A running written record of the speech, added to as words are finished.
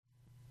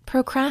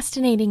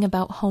procrastinating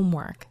about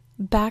homework,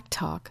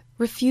 backtalk,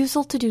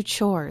 refusal to do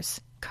chores,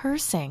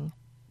 cursing.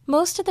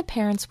 Most of the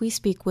parents we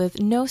speak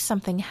with know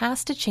something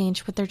has to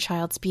change with their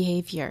child's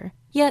behavior,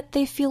 yet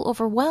they feel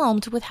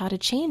overwhelmed with how to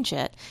change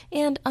it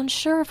and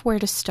unsure of where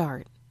to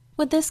start.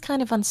 With this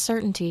kind of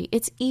uncertainty,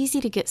 it's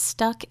easy to get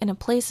stuck in a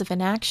place of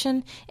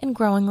inaction and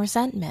growing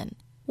resentment.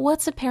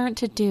 What's a parent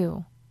to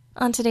do?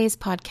 On today's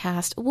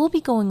podcast, we'll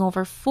be going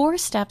over 4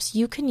 steps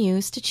you can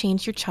use to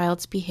change your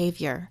child's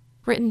behavior,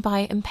 written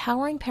by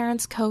Empowering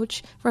Parents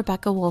coach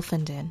Rebecca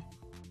Wolfenden.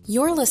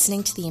 You're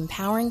listening to the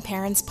Empowering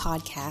Parents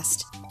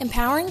podcast.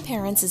 Empowering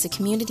Parents is a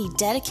community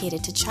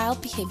dedicated to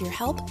child behavior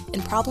help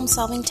and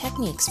problem-solving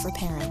techniques for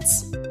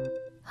parents.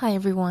 Hi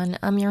everyone,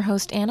 I'm your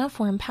host Anna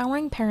for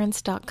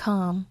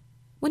EmpoweringParents.com.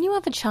 When you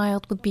have a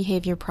child with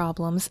behavior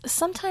problems,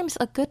 sometimes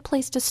a good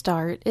place to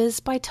start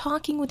is by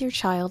talking with your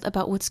child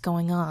about what's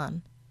going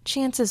on.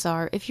 Chances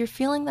are, if you're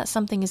feeling that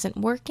something isn't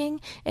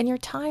working and you're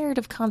tired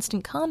of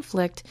constant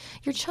conflict,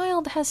 your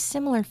child has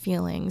similar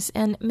feelings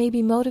and may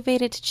be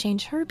motivated to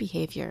change her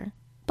behavior.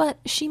 But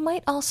she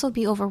might also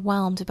be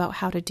overwhelmed about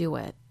how to do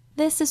it.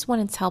 This is when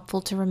it's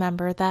helpful to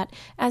remember that,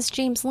 as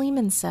James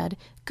Lehman said,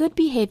 good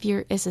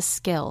behavior is a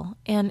skill,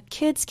 and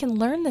kids can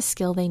learn the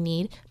skill they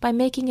need by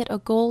making it a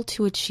goal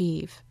to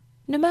achieve.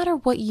 No matter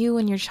what you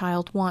and your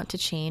child want to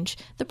change,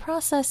 the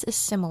process is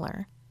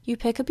similar. You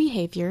pick a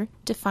behavior,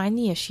 define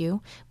the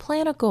issue,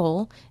 plan a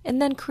goal,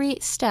 and then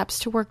create steps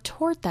to work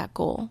toward that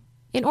goal.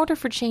 In order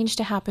for change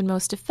to happen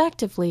most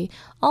effectively,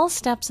 all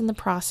steps in the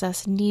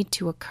process need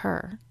to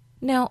occur.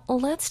 Now,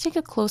 let's take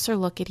a closer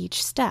look at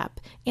each step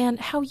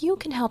and how you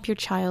can help your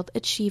child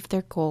achieve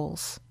their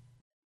goals.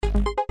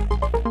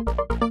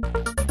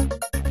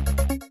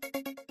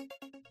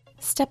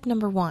 Step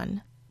number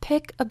 1,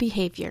 pick a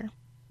behavior.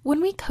 When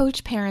we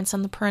coach parents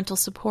on the parental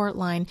support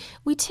line,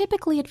 we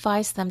typically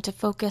advise them to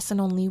focus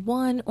on only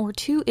 1 or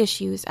 2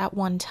 issues at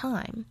one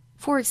time.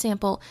 For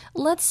example,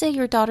 let's say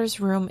your daughter's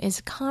room is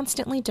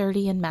constantly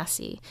dirty and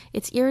messy.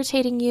 It's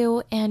irritating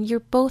you and you're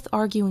both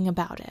arguing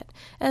about it,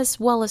 as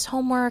well as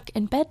homework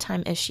and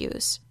bedtime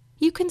issues.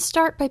 You can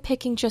start by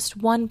picking just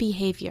one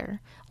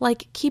behavior,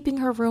 like keeping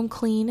her room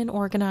clean and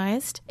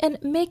organized,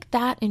 and make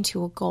that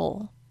into a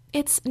goal.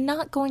 It's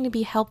not going to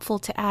be helpful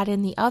to add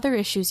in the other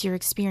issues you're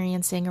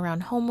experiencing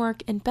around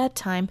homework and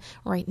bedtime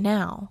right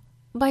now.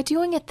 By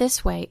doing it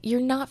this way, you're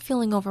not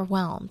feeling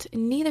overwhelmed,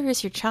 and neither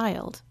is your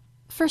child.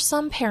 For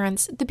some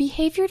parents, the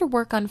behavior to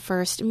work on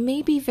first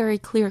may be very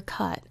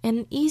clear-cut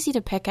and easy to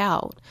pick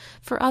out.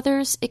 For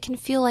others, it can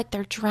feel like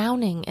they're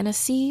drowning in a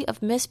sea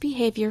of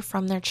misbehavior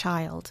from their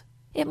child.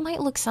 It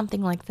might look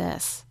something like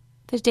this.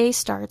 The day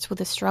starts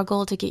with a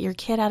struggle to get your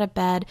kid out of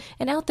bed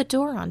and out the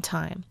door on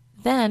time.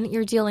 Then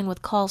you're dealing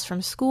with calls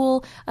from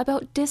school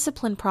about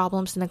discipline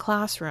problems in the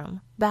classroom,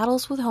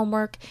 battles with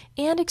homework,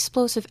 and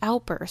explosive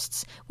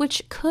outbursts,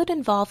 which could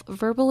involve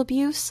verbal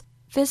abuse,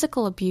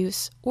 physical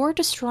abuse, or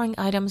destroying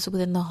items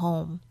within the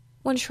home.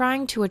 When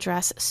trying to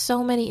address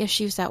so many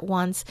issues at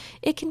once,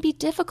 it can be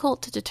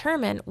difficult to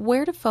determine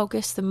where to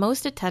focus the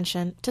most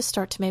attention to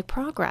start to make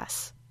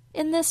progress.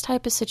 In this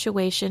type of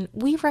situation,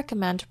 we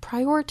recommend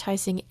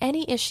prioritizing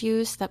any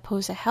issues that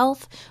pose a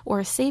health or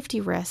a safety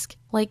risk,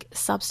 like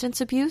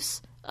substance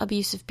abuse,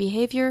 abusive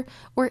behavior,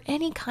 or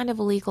any kind of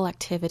illegal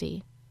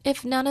activity.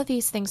 If none of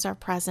these things are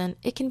present,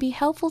 it can be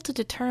helpful to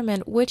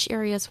determine which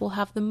areas will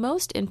have the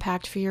most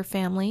impact for your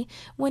family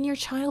when your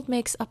child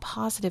makes a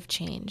positive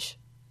change.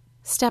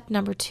 Step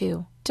number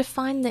 2,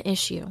 define the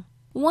issue.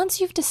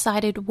 Once you've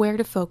decided where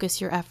to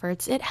focus your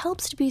efforts, it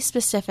helps to be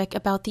specific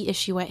about the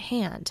issue at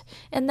hand,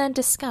 and then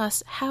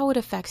discuss how it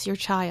affects your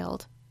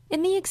child.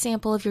 In the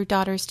example of your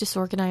daughter's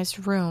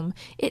disorganized room,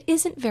 it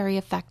isn't very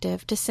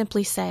effective to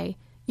simply say,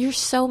 "You're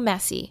so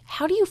messy.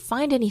 How do you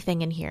find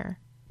anything in here?"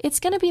 It's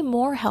going to be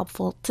more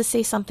helpful to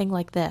say something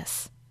like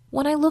this.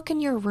 "When I look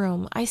in your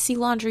room, I see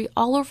laundry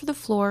all over the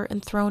floor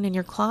and thrown in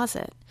your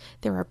closet.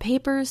 There are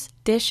papers,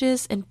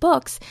 dishes, and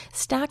books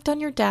stacked on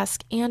your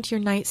desk and your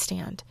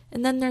nightstand,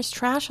 and then there's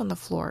trash on the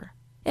floor.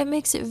 It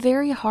makes it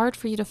very hard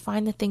for you to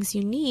find the things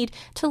you need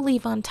to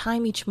leave on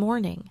time each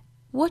morning.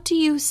 What do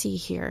you see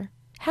here?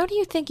 How do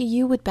you think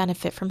you would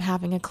benefit from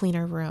having a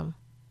cleaner room?"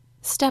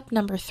 Step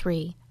number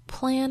 3,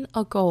 plan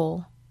a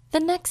goal. The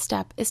next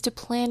step is to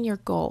plan your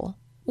goal.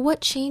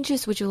 What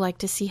changes would you like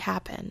to see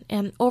happen,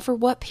 and over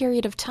what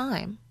period of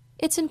time?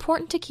 It's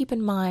important to keep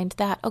in mind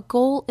that a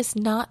goal is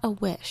not a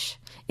wish.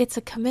 It's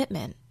a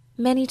commitment.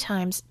 Many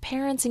times,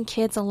 parents and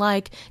kids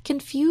alike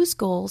confuse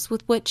goals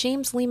with what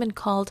James Lehman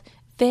called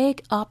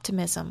vague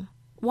optimism.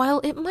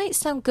 While it might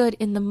sound good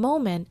in the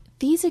moment,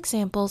 these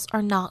examples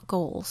are not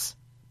goals.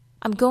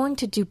 I'm going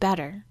to do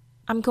better.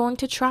 I'm going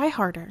to try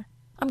harder.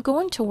 I'm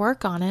going to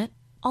work on it.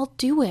 I'll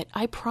do it,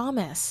 I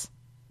promise.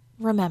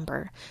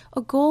 Remember,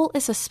 a goal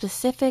is a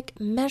specific,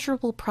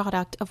 measurable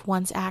product of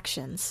one's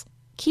actions.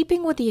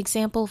 Keeping with the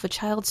example of a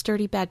child's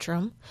dirty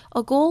bedroom,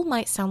 a goal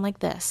might sound like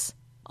this.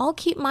 I'll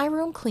keep my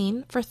room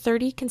clean for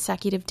 30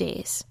 consecutive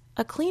days.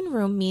 A clean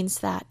room means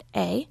that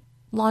A.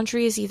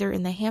 Laundry is either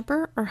in the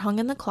hamper or hung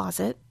in the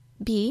closet.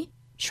 B.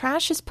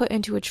 Trash is put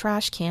into a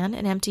trash can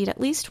and emptied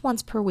at least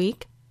once per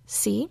week.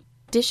 C.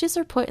 Dishes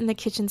are put in the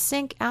kitchen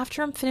sink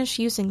after I'm finished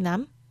using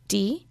them.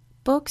 D.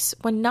 Books,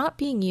 when not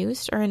being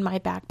used, are in my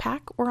backpack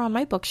or on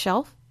my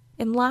bookshelf.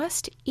 And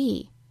last,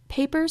 E.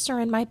 Papers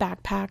are in my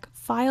backpack,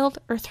 filed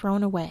or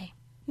thrown away.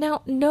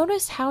 Now,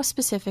 notice how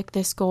specific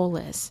this goal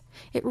is.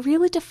 It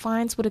really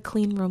defines what a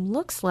clean room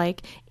looks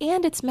like,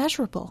 and it's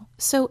measurable,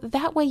 so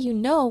that way you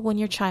know when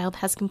your child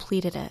has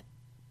completed it.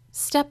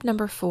 Step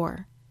number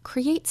 4.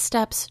 Create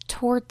steps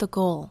toward the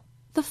goal.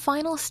 The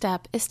final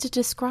step is to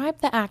describe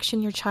the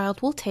action your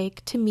child will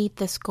take to meet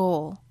this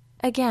goal.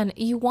 Again,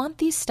 you want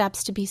these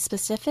steps to be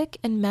specific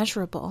and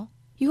measurable.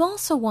 You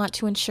also want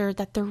to ensure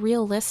that they're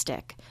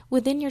realistic,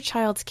 within your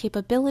child's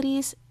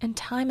capabilities, and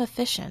time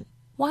efficient.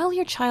 While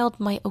your child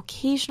might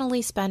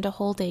occasionally spend a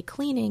whole day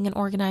cleaning and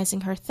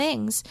organizing her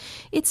things,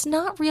 it's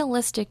not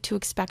realistic to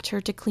expect her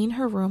to clean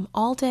her room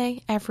all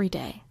day, every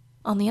day.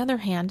 On the other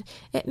hand,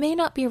 it may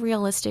not be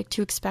realistic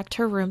to expect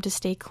her room to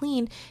stay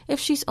clean if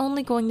she's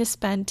only going to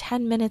spend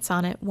 10 minutes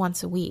on it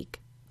once a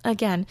week.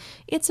 Again,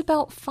 it's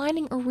about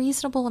finding a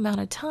reasonable amount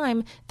of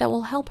time that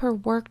will help her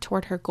work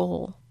toward her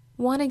goal.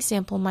 One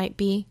example might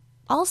be,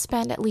 I'll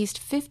spend at least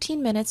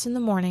 15 minutes in the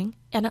morning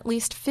and at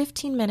least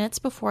 15 minutes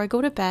before I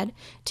go to bed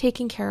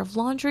taking care of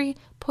laundry,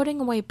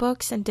 putting away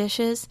books and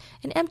dishes,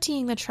 and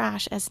emptying the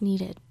trash as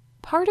needed.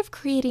 Part of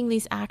creating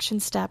these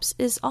action steps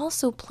is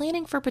also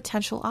planning for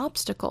potential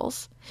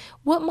obstacles.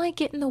 What might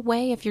get in the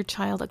way of your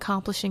child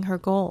accomplishing her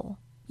goal?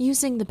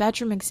 Using the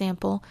bedroom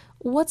example,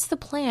 what's the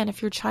plan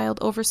if your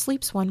child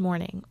oversleeps one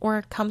morning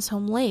or comes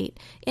home late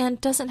and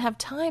doesn't have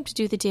time to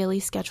do the daily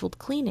scheduled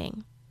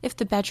cleaning? If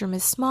the bedroom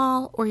is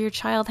small or your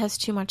child has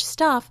too much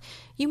stuff,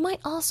 you might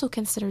also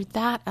consider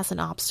that as an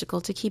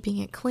obstacle to keeping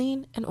it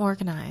clean and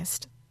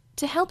organized.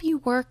 To help you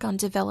work on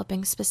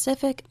developing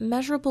specific,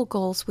 measurable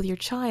goals with your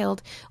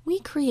child, we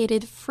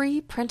created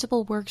free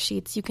printable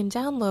worksheets you can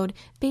download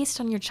based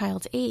on your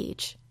child's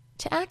age.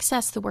 To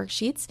access the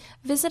worksheets,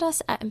 visit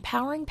us at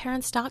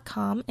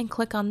empoweringparents.com and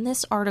click on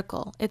this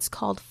article. It's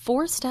called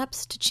 4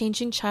 Steps to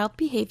Changing Child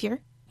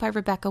Behavior by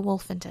Rebecca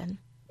Wolfenden.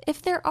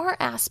 If there are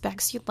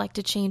aspects you'd like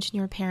to change in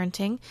your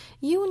parenting,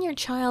 you and your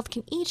child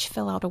can each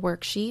fill out a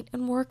worksheet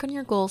and work on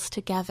your goals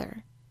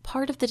together.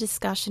 Part of the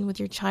discussion with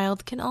your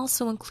child can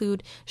also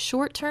include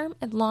short-term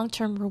and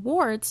long-term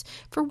rewards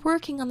for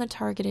working on the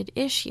targeted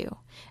issue,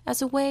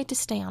 as a way to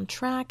stay on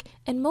track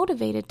and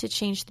motivated to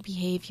change the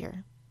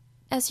behavior.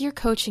 As you're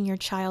coaching your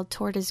child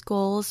toward his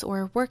goals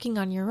or working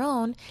on your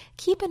own,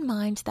 keep in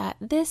mind that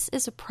this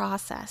is a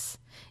process.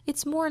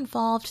 It's more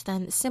involved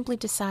than simply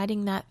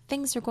deciding that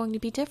things are going to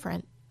be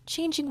different.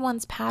 Changing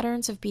one's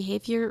patterns of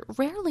behavior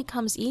rarely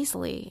comes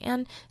easily,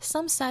 and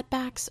some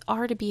setbacks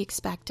are to be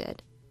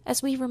expected.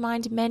 As we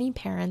remind many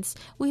parents,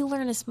 we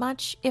learn as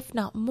much, if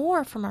not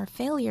more, from our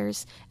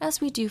failures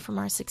as we do from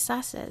our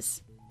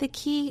successes. The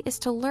key is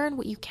to learn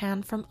what you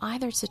can from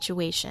either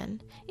situation,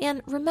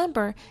 and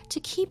remember to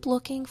keep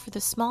looking for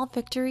the small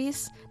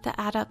victories that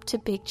add up to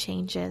big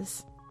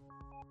changes.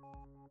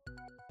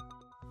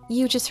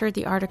 You just heard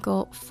the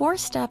article, 4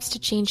 Steps to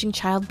Changing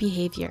Child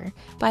Behavior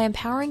by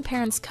Empowering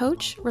Parents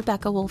coach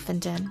Rebecca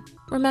Wolfenden.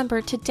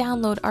 Remember to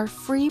download our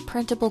free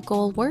printable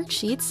goal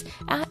worksheets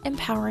at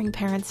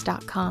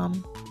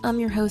empoweringparents.com. I'm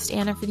your host,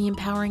 Anna, for the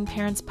Empowering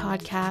Parents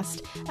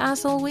podcast.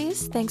 As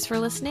always, thanks for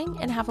listening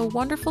and have a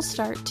wonderful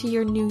start to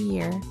your new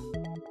year.